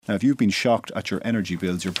Now, if you've been shocked at your energy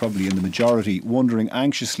bills, you're probably in the majority wondering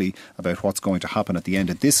anxiously about what's going to happen at the end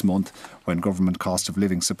of this month when government cost of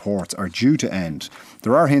living supports are due to end.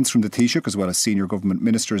 There are hints from the Taoiseach as well as senior government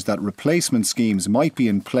ministers that replacement schemes might be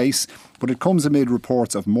in place, but it comes amid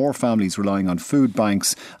reports of more families relying on food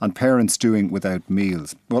banks and parents doing without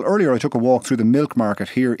meals. Well, earlier I took a walk through the milk market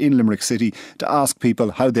here in Limerick City to ask people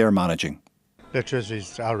how they're managing. Electricity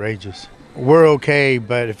is outrageous. We're okay,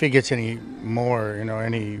 but if it gets any more,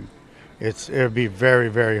 it'll be very,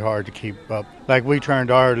 very hard to keep up. Like we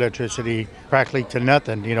turned our electricity practically to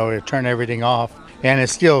nothing, it turned everything off, and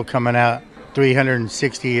it's still coming out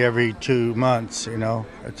 $360 every 2 months,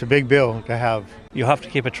 It's a big bill to have. You have to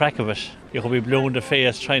keep a track of it. You could be blue in the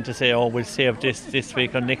face trying to say, we'll save this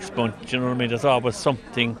week or next month. Do you know what I mean? There's always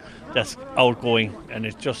something that's outgoing, and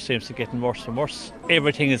it just seems to get worse and worse.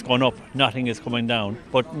 Everything is going up, nothing is coming down,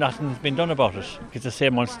 but nothing's been done about it. It's the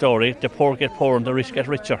same old story. The poor get poorer and the rich get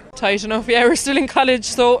richer. Tight enough, yeah, we're still in college,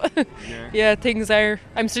 so yeah,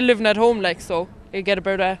 I'm still living at home, so I get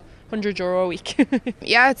about €100 a week.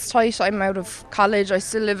 Yeah, it's tight. I'm out of college. I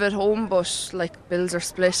still live at home, but bills are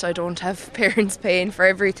split. I don't have parents paying for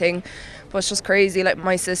everything. But it's just crazy.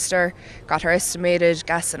 My sister got her estimated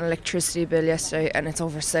gas and electricity bill yesterday, and it's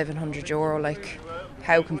over €700.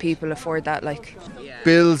 How can people afford that?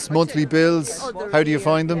 Bills, monthly bills, how do you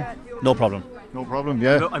find them? No problem. No problem,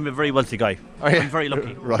 yeah. I'm a very wealthy guy. I'm very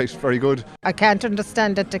lucky. Right, very good. I can't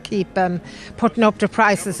understand it to keep putting up the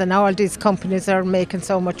prices, and all these companies are making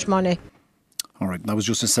so much money. All right, that was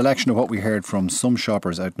just a selection of what we heard from some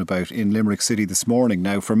shoppers out and about in Limerick City this morning.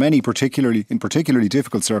 Now, for many, in particularly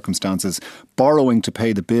difficult circumstances, borrowing to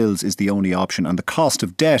pay the bills is the only option, and the cost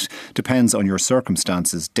of debt depends on your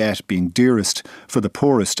circumstances, debt being dearest for the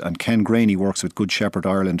poorest. And Ken Graney works with Good Shepherd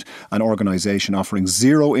Ireland, an organisation offering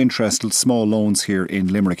zero interest small loans here in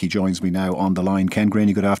Limerick. He joins me now on the line. Ken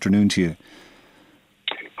Graney, good afternoon to you.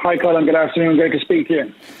 Hi Colin, good afternoon, great to speak to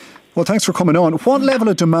you. Well, thanks for coming on. What level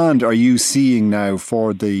of demand are you seeing now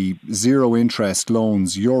for the zero interest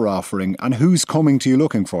loans you're offering, and who's coming to you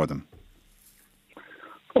looking for them?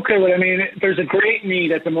 Okay, well, there's a great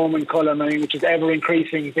need at the moment, Colin, which is ever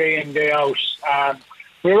increasing day in, day out.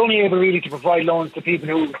 We're only able really to provide loans to people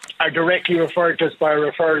who are directly referred to us by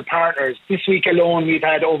referral partners. This week alone, we've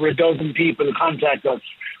had over a dozen people contact us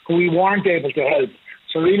who we weren't able to help.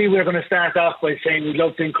 So really we're going to start off by saying we'd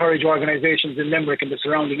love to encourage organisations in Limerick and the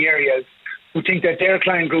surrounding areas who think that their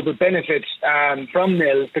client group would benefit from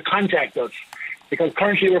NIL to contact us. Because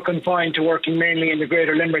currently we're confined to working mainly in the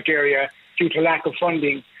greater Limerick area due to lack of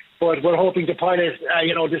funding. But we're hoping to pilot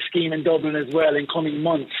this scheme in Dublin as well in coming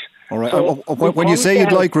months. All right. So when you say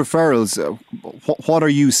you'd like referrals, what are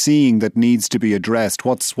you seeing that needs to be addressed?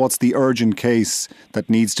 What's the urgent case that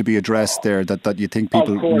needs to be addressed there that you think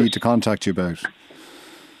people need to contact you about?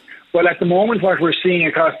 Well, at the moment, what we're seeing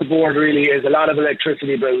across the board really is a lot of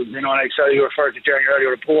electricity bills. Like you referred to during your earlier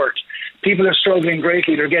report. People are struggling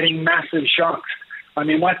greatly. They're getting massive shocks.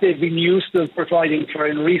 What they've been used to providing for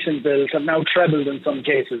in recent bills have now trebled in some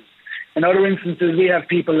cases. In other instances, we have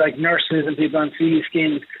people like nurses and people on CE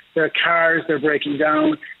schemes. Their cars, they're breaking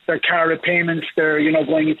down. Their car repayments, they're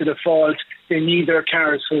going into default. They need their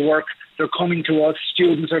cars for work. They're coming to us.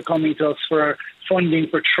 Students are coming to us for funding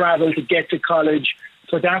for travel to get to college.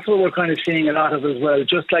 So that's what we're kind of seeing a lot of as well,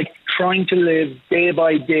 just trying to live day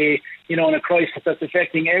by day, in a crisis that's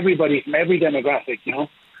affecting everybody from every demographic,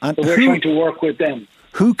 And so we're trying to work with them.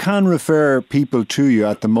 Who can refer people to you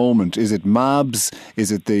at the moment? Is it MABS?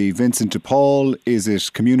 Is it the Vincent de Paul? Is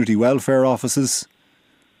it community welfare offices?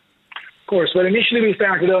 Of course. Well, initially we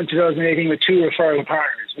started out in 2018 with 2 referral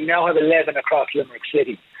partners. We now have 11 across Limerick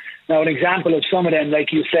City. Now, an example of some of them,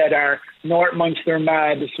 like you said, are North Munster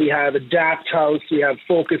MABS, we have Adapt House, we have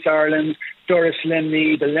Focus Ireland, Doris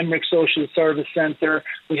Limney, the Limerick Social Service Centre,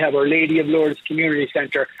 we have Our Lady of Lourdes Community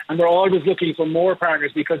Centre, and we're always looking for more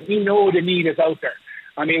partners because we know the need is out there.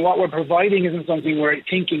 What we're providing isn't something we're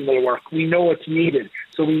thinking will work. We know it's needed.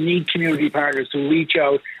 So we need community partners to reach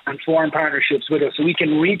out and form partnerships with us so we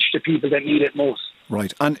can reach the people that need it most.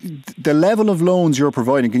 Right. And the level of loans you're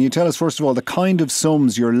providing, can you tell us, first of all, the kind of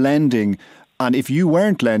sums you're lending? And if you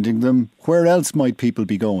weren't lending them, where else might people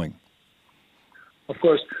be going? Of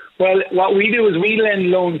course. Well, what we do is we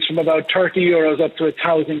lend loans from about €30 up to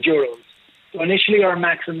 €1,000. So initially our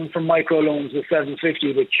maximum for microloans was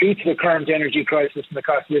 $750, but due to the current energy crisis and the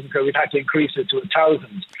cost of living, we've had to increase it to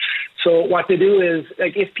 $1,000. So what they do is,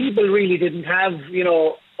 if people really didn't have,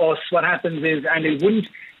 us, what happens is, and they wouldn't.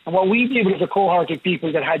 And what we deal with is a cohort of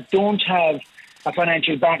people that don't have a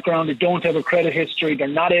financial background, they don't have a credit history, they're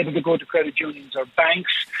not able to go to credit unions or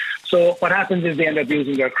banks. So what happens is they end up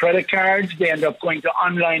using their credit cards, they end up going to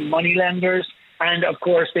online money lenders, and of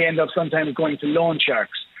course they end up sometimes going to loan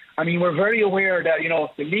sharks. I mean, we're very aware that,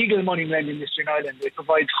 the legal money lending industry in Ireland, it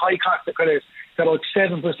provides high cost of credit to about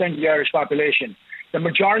 7% of the Irish population. The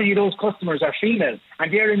majority of those customers are female,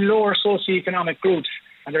 and they're in lower socioeconomic groups,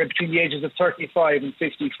 and they're between the ages of 35 and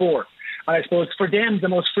 54. And I suppose for them, the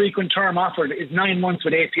most frequent term offered is 9 months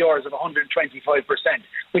with APRs of 125%,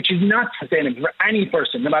 which is not sustainable for any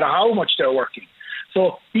person, no matter how much they're working.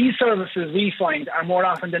 So these services, we find, are more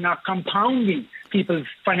often than not compounding people's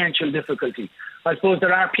financial difficulty. I suppose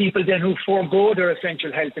there are people then who forego their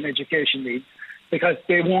essential health and education needs because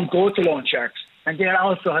they won't go to loan sharks. And that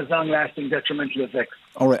also has long-lasting detrimental effects.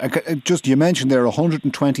 All right. Just, you mentioned there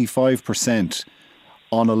 125%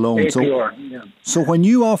 on a loan. APR, So when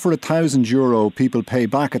you offer €1,000, people pay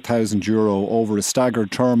back €1,000 over a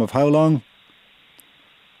staggered term of how long?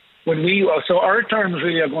 So our terms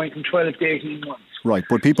really are going from 12 to 18 months. Right,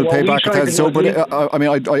 but people pay back $1,000. So, but I mean,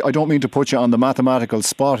 I don't mean to put you on the mathematical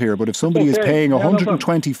spot here, but if somebody is paying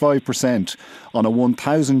 125% on a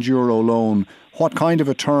 €1,000 loan, what kind of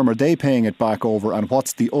a term are they paying it back over, and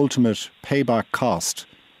what's the ultimate payback cost?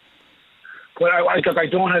 Well, I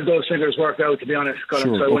don't have those figures worked out, to be honest,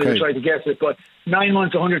 Colin, so I wouldn't try to guess it. But 9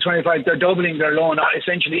 months, 125, they're doubling their loan,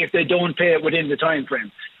 essentially, if they don't pay it within the time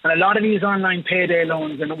frame. And a lot of these online payday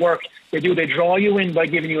loans and the work they draw you in by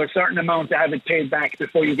giving you a certain amount to have it paid back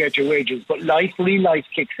before you get your wages. But real life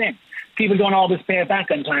kicks in. People don't always pay it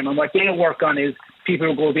back on time. And what they work on is people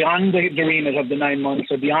who go beyond the remit of the 9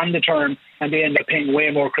 months or beyond the term, and they end up paying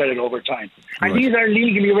way more credit over time. And these are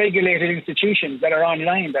legally regulated institutions that are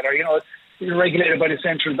online, that are, regulated by the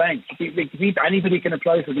central bank. Anybody can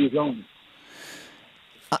apply for these loans.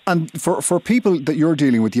 And for people that you're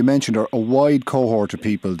dealing with, you mentioned a wide cohort of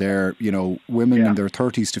people there, women in their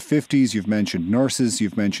 30s to 50s, you've mentioned nurses,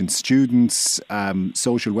 you've mentioned students,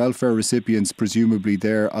 social welfare recipients presumably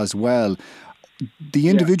there as well. The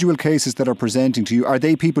individual cases that are presenting to you, are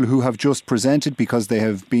they people who have just presented because they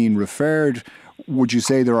have been referred? Would you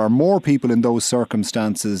say there are more people in those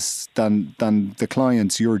circumstances than the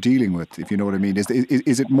clients you're dealing with, if you know what I mean?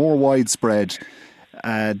 Is it more widespread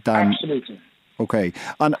than... Absolutely. Okay,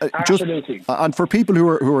 and absolutely. And for people who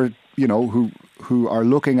are who are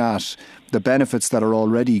looking at the benefits that are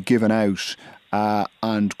already given out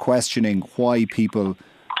and questioning why people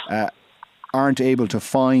aren't able to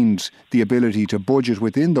find the ability to budget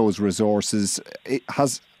within those resources,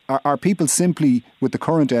 are people simply with the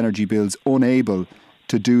current energy bills unable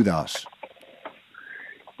to do that?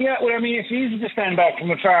 Yeah, well, I mean, it's easy to stand back from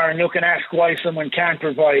afar and look and ask why someone can't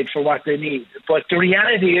provide for what they need. But the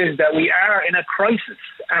reality is that we are in a crisis.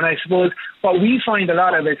 And I suppose what we find a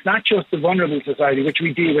lot of, it's not just the vulnerable society, which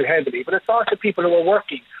we deal with heavily, but it's also people who are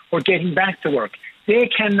working or getting back to work. They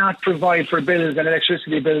cannot provide for bills and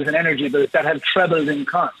electricity bills and energy bills that have trebled in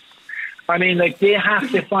cost. I mean, they have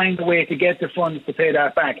to find a way to get the funds to pay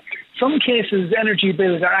that back. Some cases, energy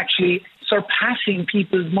bills are actually surpassing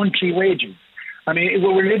people's monthly wages. I mean,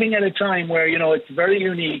 we're living at a time where, it's very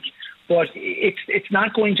unique, but it's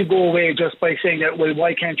not going to go away just by saying that, well,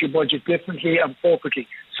 why can't you budget differently and appropriately?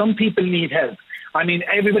 Some people need help. I mean,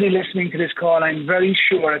 everybody listening to this call, I'm very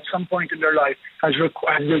sure at some point in their life has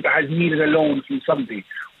needed a loan from somebody.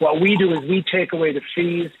 What we do is we take away the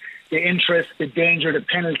fees, the interest, the danger, the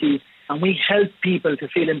penalties, and we help people to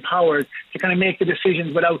feel empowered to kind of make the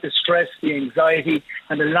decisions without the stress, the anxiety,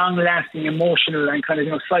 and the long-lasting emotional and kind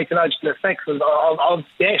of psychological effects of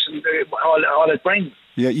debt and all it brings.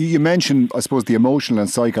 Yeah, you mentioned, I suppose, the emotional and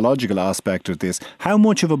psychological aspect of this. How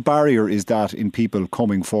much of a barrier is that in people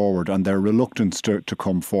coming forward and their reluctance to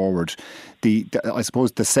come forward? I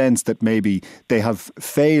suppose the sense that maybe they have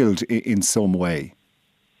failed in some way.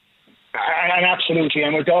 And absolutely,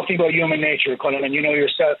 and we're talking about human nature, Colin, and you know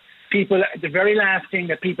yourself. People, the very last thing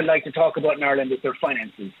that people like to talk about in Ireland is their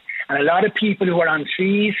finances. And a lot of people who are on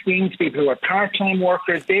fee schemes, people who are part-time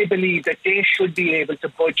workers, they believe that they should be able to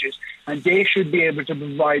budget and they should be able to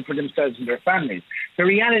provide for themselves and their families. The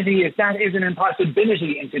reality is that is an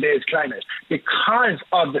impossibility in today's climate because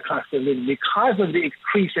of the cost of living, because of the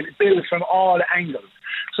increase in bills from all angles.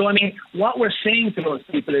 So, I mean, what we're saying to those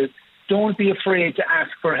people is don't be afraid to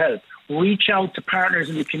ask for help. Reach out to partners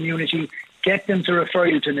in the community. Get them to refer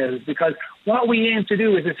you to NILS, because what we aim to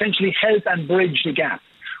do is essentially help and bridge the gap.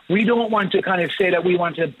 We don't want to kind of say that we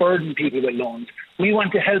want to burden people with loans. We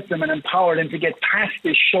want to help them and empower them to get past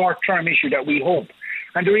this short-term issue that we hope.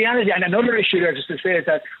 And the reality, and another issue there just to say, is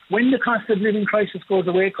that when the cost of living crisis goes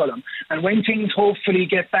away, Colin, and when things hopefully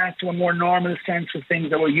get back to a more normal sense of things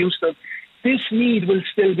that we're used to, this need will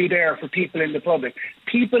still be there for people in the public.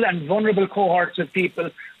 people and vulnerable cohorts of people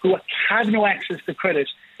who have no access to credit,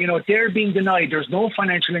 they're being denied. There's no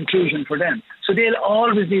financial inclusion for them. So they'll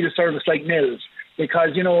always need a service like Nils because,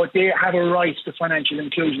 they have a right to financial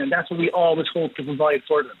inclusion, and that's what we always hope to provide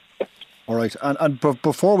for them. All right. And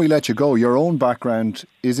before we let you go, your own background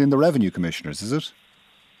is in the Revenue Commissioners, is it?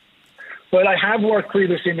 Well, I have worked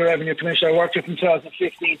previously in the Revenue Commission. I worked from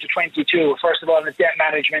 2015 to 22, first of all in debt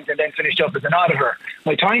management and then finished up as an auditor.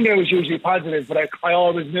 My time there was usually positive, but I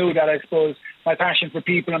always knew that, I suppose, my passion for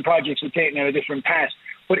people and projects would take me on a different path.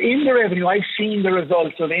 But in the revenue, I've seen the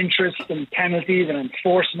results of interest and penalties and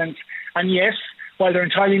enforcement. And yes, while they're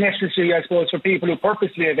entirely necessary, I suppose, for people who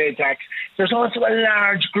purposely evade tax, there's also a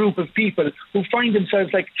large group of people who find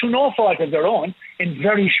themselves, through no fault of their own, in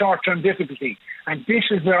very short-term difficulty. And this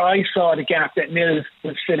is where I saw the gap that Nils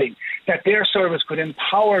was filling, that their service could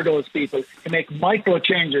empower those people to make micro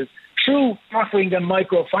changes through offering them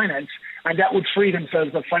microfinance, and that would free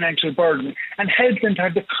themselves of financial burden and help them to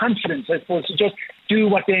have the confidence, I suppose, to just do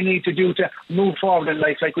what they need to do to move forward in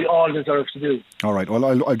life like we all deserve to do. All right. Well,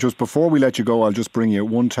 I'll just, before we let you go, I'll just bring you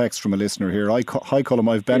one text from a listener here. Hi, Colm.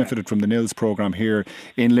 I've benefited from the Nils programme here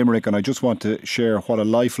in Limerick, and I just want to share what a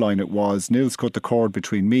lifeline it was. Nils cut the cord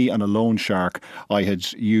between me and a loan shark I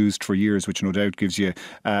had used for years, which no doubt gives you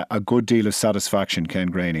a good deal of satisfaction, Ken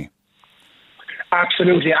Graney.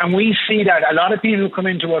 Absolutely. And we see that a lot of people who come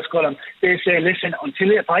into us, Colm, they say, listen,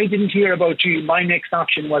 if I didn't hear about you, my next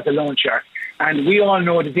option was a loan shark. And we all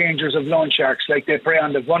know the dangers of loan sharks. They prey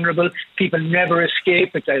on the vulnerable. People never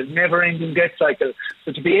escape. It's a never-ending debt cycle.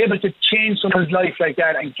 So to be able to change someone's life like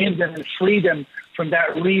that and give them and free them from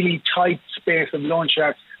that really tight space of loan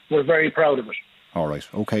sharks, we're very proud of it. All right.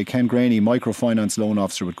 OK, Ken Graney, Microfinance Loan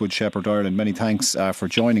Officer with Good Shepherd Ireland. Many thanks for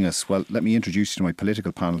joining us. Well, let me introduce you to my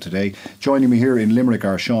political panel today. Joining me here in Limerick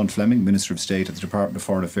are Sean Fleming, Minister of State at the Department of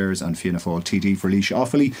Foreign Affairs and Fianna Fáil TD for Laois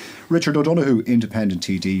Offaly. Richard O'Donoghue, Independent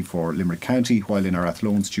TD for Limerick County. While in our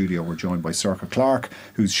Athlone studio, we're joined by Sorcha Clark,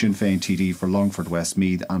 who's Sinn Féin TD for Longford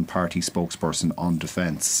Westmeath and party spokesperson on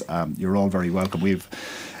defence. You're all very welcome. We've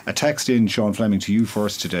a text in, Sean Fleming, to you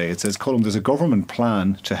first today. It says, Colm, there's a government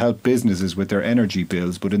plan to help businesses with their energy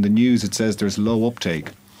bills, but in the news it says there's low uptake.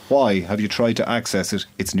 Why? Have you tried to access it?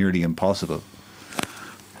 It's nearly impossible.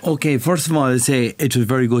 OK, first of all, I'll say it was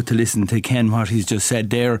very good to listen to Ken, what he's just said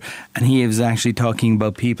there. And he was actually talking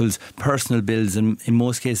about people's personal bills, and in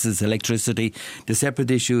most cases electricity. The separate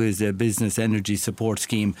issue is the business energy support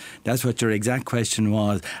scheme. That's what your exact question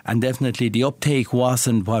was. And definitely the uptake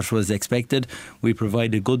wasn't what was expected. We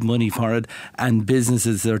provided good money for it, and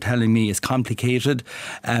businesses are telling me it's complicated.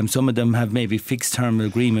 Some of them have maybe fixed term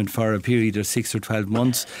agreement for a period of 6 or 12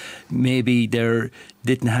 months. Maybe they're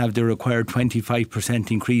didn't have the required 25%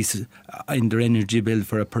 increase in their energy bill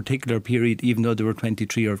for a particular period, even though they were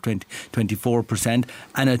 23 or 24%.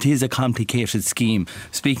 And it is a complicated scheme.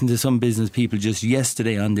 Speaking to some business people just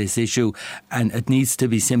yesterday on this issue, and it needs to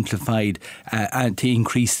be simplified and to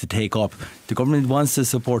increase the take-up. The government wants to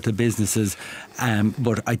support the businesses,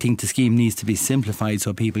 but I think the scheme needs to be simplified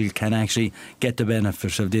so people can actually get the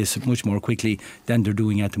benefit of this much more quickly than they're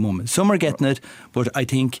doing at the moment. Some are getting it, but I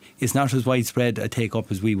think it's not as widespread a take-up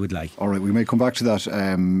as we would like. All right, we may come back to that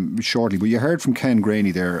shortly, but you heard from Ken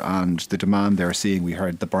Graney there and the demand they're seeing. We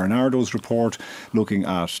heard the Barnardo's report looking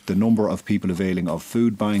at the number of people availing of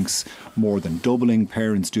food banks, more than doubling,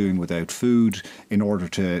 parents doing without food in order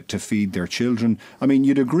to feed their children. I mean,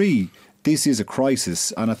 you'd agree this is a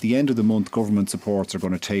crisis, and at the end of the month government supports are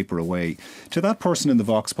going to taper away. To that person in the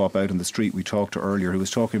Vox Pop out in the street we talked to earlier, who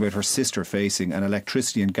was talking about her sister facing an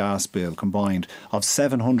electricity and gas bill combined of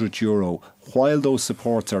 €700 while those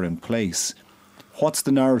supports are in place, what's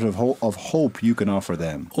the narrative of hope you can offer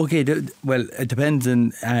them? OK, well, it depends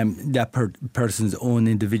on that person's own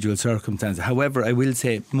individual circumstance. However, I will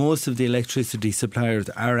say most of the electricity suppliers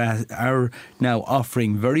are now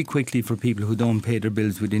offering very quickly for people who don't pay their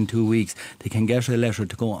bills within 2 weeks. They can get a letter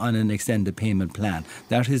to go on an extended payment plan.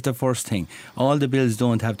 That is the first thing. All the bills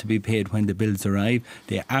don't have to be paid when the bills arrive.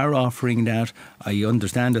 They are offering that. I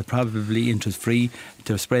understand that probably interest-free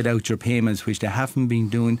to spread out your payments, which they haven't been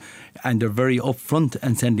doing, and they're very upfront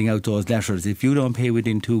and sending out those letters. If you don't pay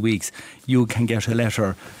within 2 weeks, you can get a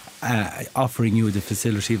letter offering you the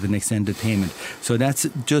facility of an extended payment. So that's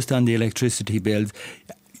just on the electricity bills.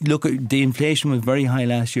 Look, the inflation was very high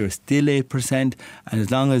last year, still 8%, and as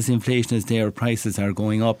long as inflation is there, prices are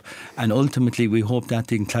going up, and ultimately we hope that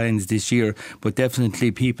declines this year. But definitely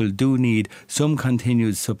people do need some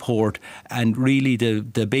continued support, and really the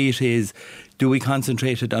debate is, do we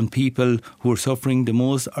concentrate it on people who are suffering the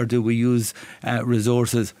most, or do we use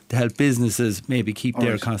resources to help businesses maybe keep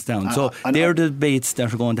their costs down? So they're the debates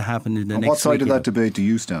that are going to happen in the next week. What side of that debate do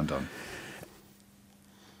you stand on?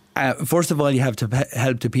 First of all, you have to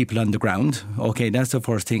help the people on the ground. Okay, that's the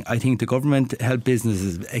first thing. I think the government helped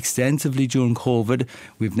businesses extensively during COVID.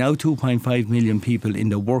 We've now 2.5 million people in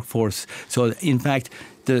the workforce. So, in fact,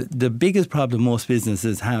 the biggest problem most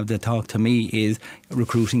businesses have that talk to me is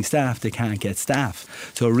recruiting staff. They can't get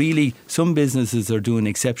staff. So really, some businesses are doing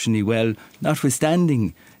exceptionally well,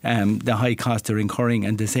 notwithstanding the high cost they're incurring,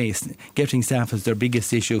 and they say getting staff is their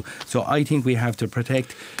biggest issue. So I think we have to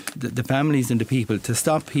protect the families and the people, to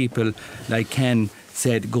stop people like Ken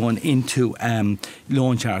said going into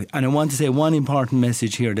loan shark. And I want to say one important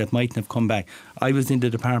message here that mightn't have come back. I was in the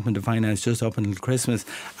Department of Finance just up until Christmas,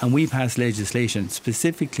 and we passed legislation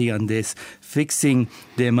specifically on this, fixing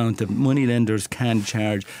the amount that money lenders can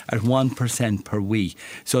charge at 1% per week.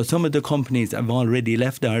 So some of the companies have already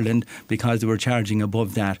left Ireland because they were charging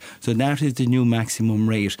above that. So that is the new maximum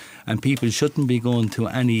rate, and people shouldn't be going to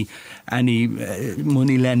any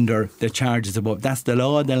money lender that charges above. That's the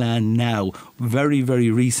law of the land now, very, very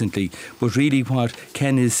recently. But really what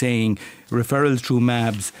Ken is saying, referrals through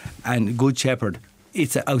MABS and Good Shepherd,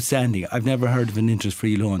 it's outstanding. I've never heard of an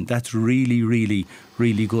interest-free loan. That's really, really,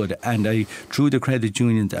 really good. And through the credit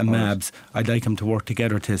unions and MABS, I'd like them to work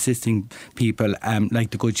together to assisting people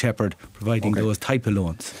like the Good Shepherd, providing those type of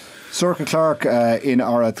loans. Sorcha Clark in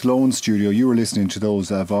our Athlone studio, you were listening to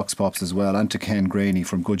those Vox Pops as well, and to Ken Graney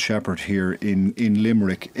from Good Shepherd here in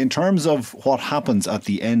Limerick. In terms of what happens at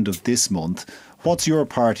the end of this month, what's your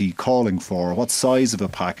party calling for? What size of a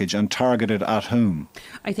package, and targeted at whom?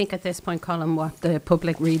 I think at this point, Colin, what the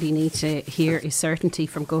public really need to hear is certainty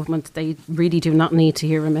from government. They really do not need to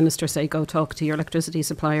hear a minister say, go talk to your electricity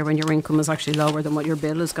supplier when your income is actually lower than what your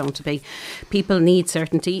bill is going to be. People need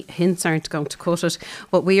certainty. Hints aren't going to cut it.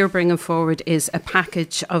 What we are bringing forward is a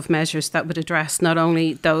package of measures that would address not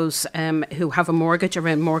only those who have a mortgage,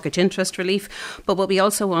 around mortgage interest relief, but what we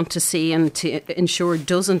also want to see and to ensure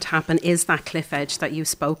doesn't happen is that cliff edge that you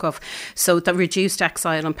spoke of. So the reduced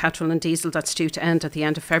excise on petrol and diesel that's due to end at the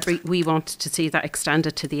end of February, we want to see that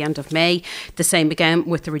extended to the end of May. The same again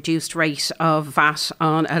with the reduced rate of VAT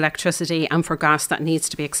on electricity and for gas, that needs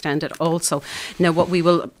to be extended also. Now what we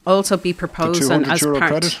will also be proposing as part...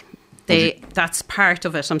 Credit? That's part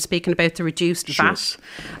of it. I'm speaking about the reduced VAT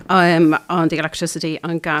on the electricity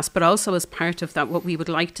and gas, but also as part of that, what we would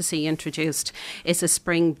like to see introduced is a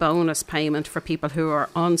spring bonus payment for people who are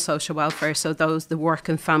on social welfare. So those, the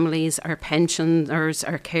working families, our pensioners,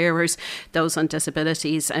 our carers, those on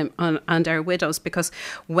disabilities and our widows, because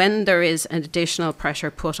when there is an additional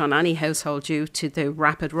pressure put on any household due to the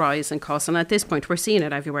rapid rise in costs, and at this point we're seeing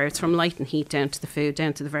it everywhere, it's from light and heat down to the food,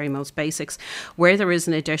 down to the very most basics, where there is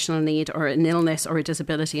an additional need or an illness or a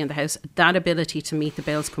disability in the house, that ability to meet the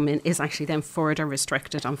bills come in is actually then further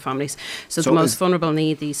restricted on families. So the most vulnerable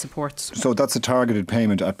need these supports. So that's a targeted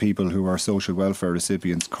payment at people who are social welfare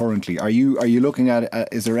recipients currently. Are you looking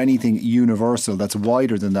at, is there anything universal that's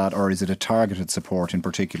wider than that, or is it a targeted support in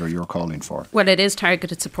particular you're calling for? Well, it is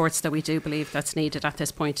targeted supports that we do believe that's needed at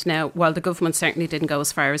this point. Now, while the government certainly didn't go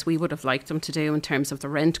as far as we would have liked them to do in terms of the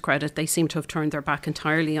rent credit, they seem to have turned their back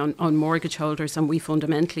entirely on mortgage holders, and we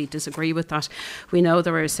fundamentally disagree with that. We know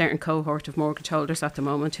there are a certain cohort of mortgage holders at the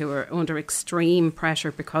moment who are under extreme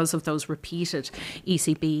pressure because of those repeated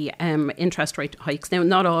ECB interest rate hikes. Now,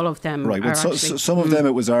 not all of them are some of them,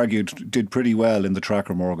 it was argued, did pretty well in the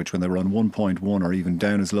tracker mortgage when they were on 1.1 or even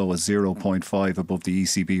down as low as 0.5 above the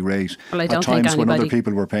ECB rate. Well, I don't at times when other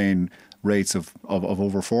people were paying rates of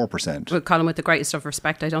over 4%. Well, Colin, with the greatest of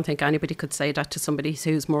respect, I don't think anybody could say that to somebody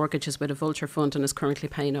whose mortgage is with a vulture fund and is currently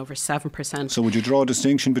paying over 7%. So would you draw a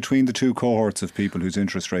distinction between the two cohorts of people whose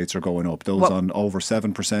interest rates are going up, those on over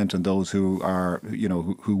 7% and those who are,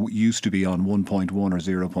 who used to be on 1.1 or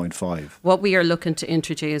 0.5? What we are looking to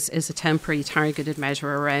introduce is a temporary targeted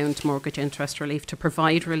measure around mortgage interest relief to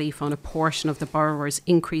provide relief on a portion of the borrower's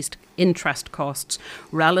increased interest costs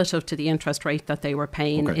relative to the interest rate that they were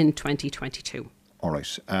paying in 2022. All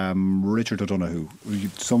right. Richard O'Donoghue,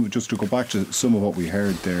 just to go back to some of what we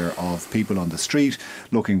heard there of people on the street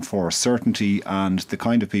looking for certainty and the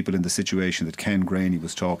kind of people in the situation that Ken Graney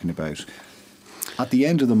was talking about. At the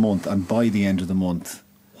end of the month and by the end of the month,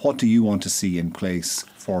 what do you want to see in place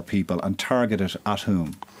for people and targeted at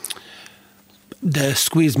whom? The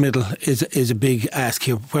squeeze middle is a big ask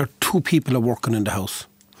here, where two people are working in the house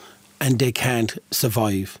and they can't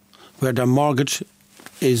survive, where their mortgage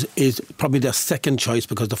is probably their second choice,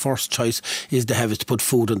 because the first choice is they have is to put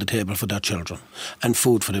food on the table for their children and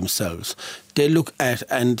food for themselves. They look at,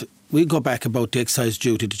 and we go back about the excise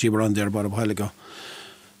duty that you were on there about a while ago.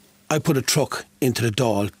 I put a truck into the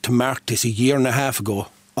Dáil to mark this a year and a half ago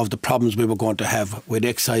of the problems we were going to have with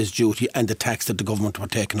excise duty and the tax that the government were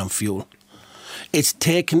taking on fuel.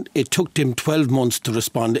 It took them 12 months to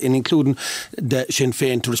respond, and including the Sinn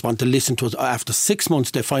Féin to respond, to listen to us. After 6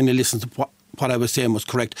 months, they finally listened to what I was saying was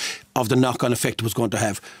correct, of the knock-on effect it was going to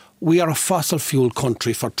have. We are a fossil fuel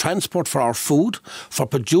country for transport, for our food, for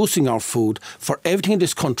producing our food, for everything in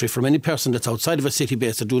this country, from any person that's outside of a city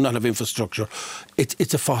base that do not have infrastructure.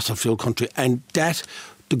 It's a fossil fuel country, and that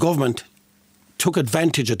the government took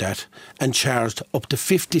advantage of that and charged up to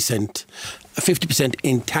 50%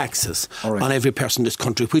 in taxes on every person in this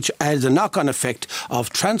country, which has a knock-on effect of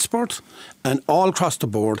transport and all across the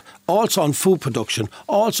board, also on food production,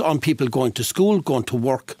 also on people going to school, going to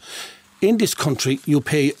work. In this country, you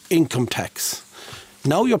pay income tax.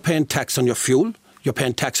 Now you're paying tax on your fuel, you're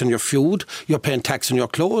paying tax on your food, you're paying tax on your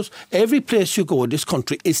clothes. Every place you go in this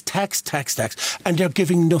country is tax, and they're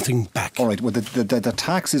giving nothing back. All right, well, the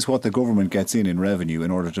tax is what the government gets in revenue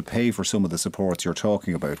in order to pay for some of the supports you're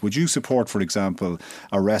talking about. Would you support, for example,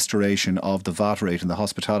 a restoration of the VAT rate in the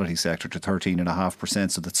hospitality sector to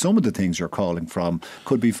 13.5%, so that some of the things you're calling from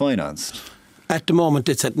could be financed? At the moment,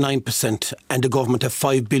 it's at 9%, and the government have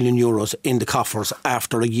 €5 billion in the coffers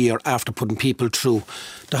after a year, after putting people through.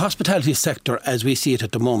 The hospitality sector, as we see it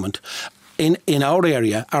at the moment, in our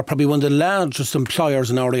area, are probably one of the largest employers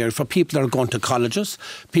in our area for people that are going to colleges,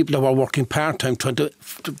 people that are working part-time, trying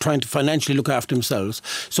to financially look after themselves.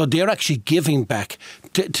 So they're actually giving back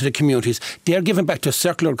to the communities. They're giving back to a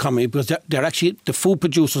circular economy, because they're actually, the food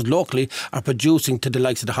producers locally are producing to the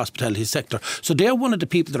likes of the hospitality sector. So they're one of the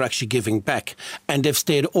people that are actually giving back, and they've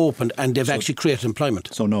stayed open, and they've actually created employment.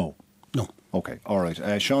 So no. Okay, all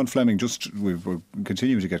right. Sean Fleming, we're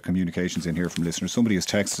continuing to get communications in here from listeners. Somebody has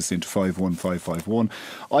texted us into 51551.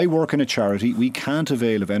 I work in a charity. We can't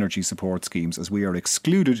avail of energy support schemes as we are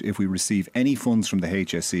excluded if we receive any funds from the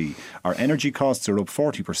HSE. Our energy costs are up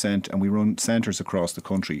 40% and we run centres across the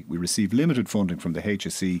country. We receive limited funding from the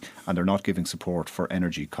HSE and they're not giving support for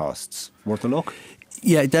energy costs. Worth a look?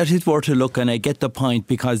 Yeah, that is worth a look, and I get the point,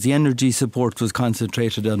 because the energy support was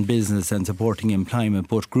concentrated on business and supporting employment,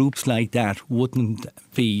 but groups like that wouldn't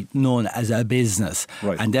be known as a business.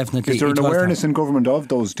 Right. And definitely, is there an awareness in government of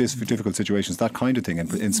those difficult situations, that kind of thing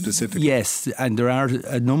in specific? Yes, and there are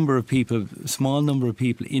a number of people, small number of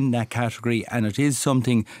people in that category, and it is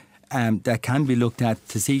something that can be looked at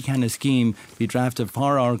to see can a scheme be drafted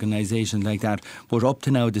for organisations like that. But up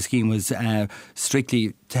to now, the scheme was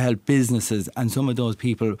strictly to help businesses, and some of those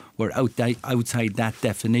people were outside that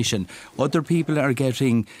definition. Other people are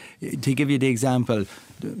getting, to give you the example,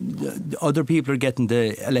 other people are getting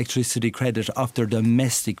the electricity credit off their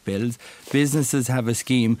domestic bills. Businesses have a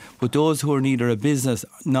scheme, but those who are neither a business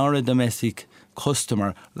nor a domestic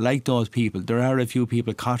customer, like those people, there are a few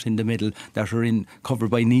people caught in the middle that are covered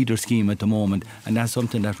by neither scheme at the moment, and that's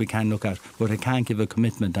something that we can look at, but I can't give a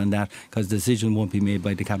commitment on that because the decision won't be made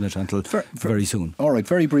by the Cabinet until very soon. All right,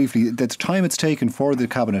 very briefly, the time it's taken for the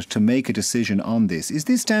Cabinet to make a decision on this, is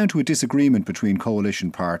this down to a disagreement between coalition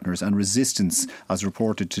partners and resistance, as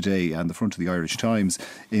reported today on the front of the Irish Times,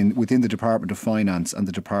 within the Department of Finance and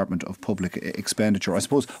the Department of Public Expenditure? I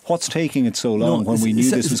suppose, what's taking it so long when we knew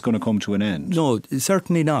this was going to come to an end? No,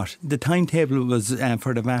 certainly not. The timetable was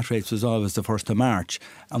for the VAT rates was always the 1st of March,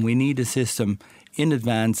 and we need a system in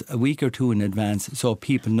advance, a week or two in advance, so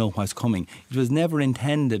people know what's coming. It was never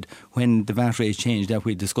intended, when the VAT rates changed, that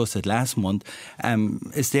we discussed it last month.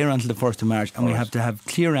 It's there until the 1st of March, and we have to have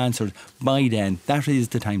clear answers by then. That is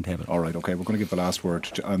the timetable. All right, OK, we're going to give the last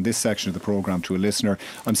word on this section of the programme to a listener.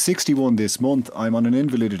 I'm 61 this month. I'm on an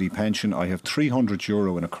invalidity pension. I have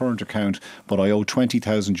 €300 in a current account, but I owe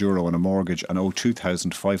 €20,000 on a mortgage and owe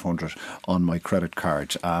 €2,500 on my credit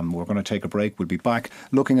card. We're going to take a break. We'll be back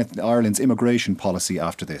looking at Ireland's immigration policy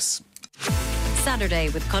after this. Saturday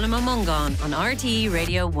with Colm O'Mungan on RTE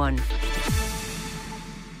Radio 1.